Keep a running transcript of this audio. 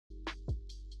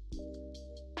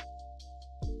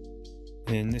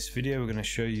In this video we're going to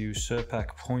show you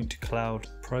Surpac point cloud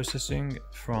processing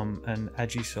from an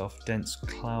Agisoft Dense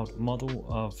Cloud model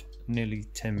of nearly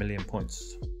 10 million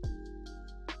points.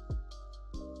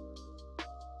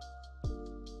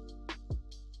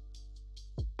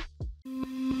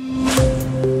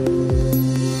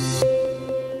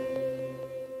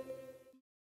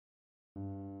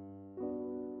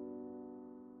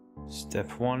 Step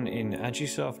 1 in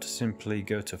Agisoft, simply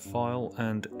go to File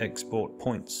and Export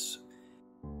Points.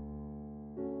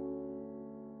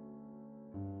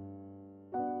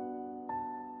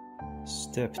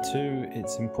 Step 2,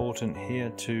 it's important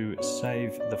here to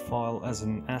save the file as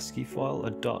an ASCII file,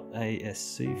 a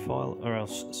 .asc file, or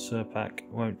else Surpac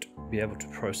won't be able to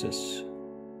process.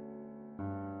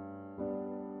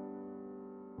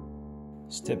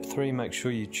 Step 3, make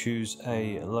sure you choose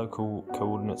a local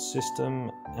coordinate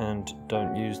system and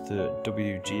don't use the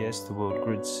WGS, the World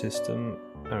Grid System,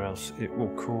 or else it will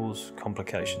cause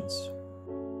complications.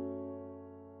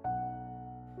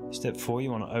 Step 4, you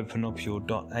want to open up your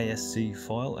 .asc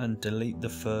file and delete the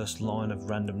first line of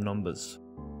random numbers.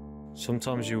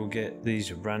 Sometimes you will get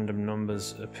these random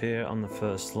numbers appear on the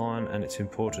first line, and it's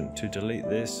important to delete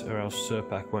this or else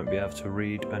Surpac won't be able to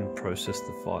read and process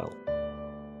the file.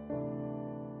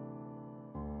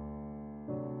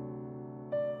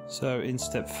 So in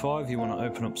step 5, you want to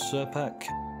open up Surpac,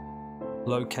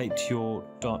 locate your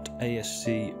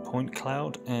 .asc point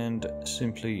cloud and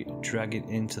simply drag it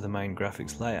into the main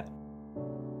graphics layer.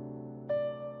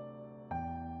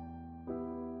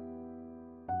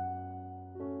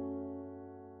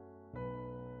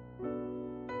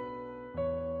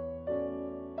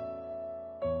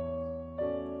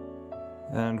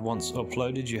 And once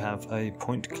uploaded, you have a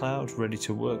point cloud ready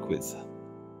to work with.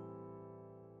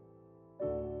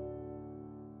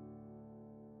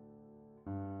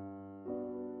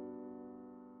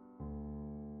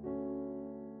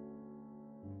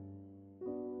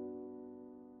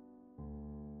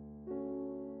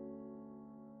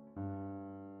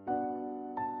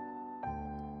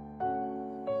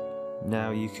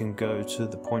 Now you can go to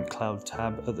the Point Cloud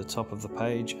tab at the top of the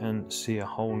page and see a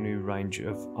whole new range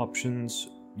of options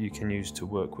you can use to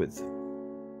work with.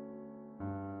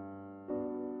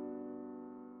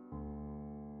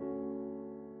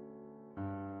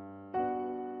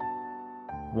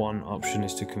 One option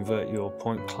is to convert your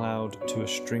point cloud to a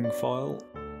string file.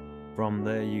 From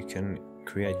there you can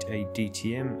create a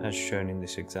DTM as shown in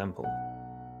this example.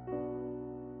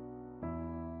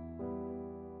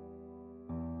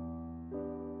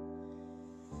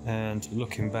 And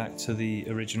looking back to the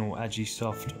original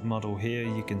Agisoft model here,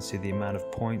 you can see the amount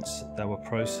of points that were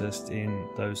processed in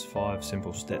those 5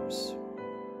 simple steps.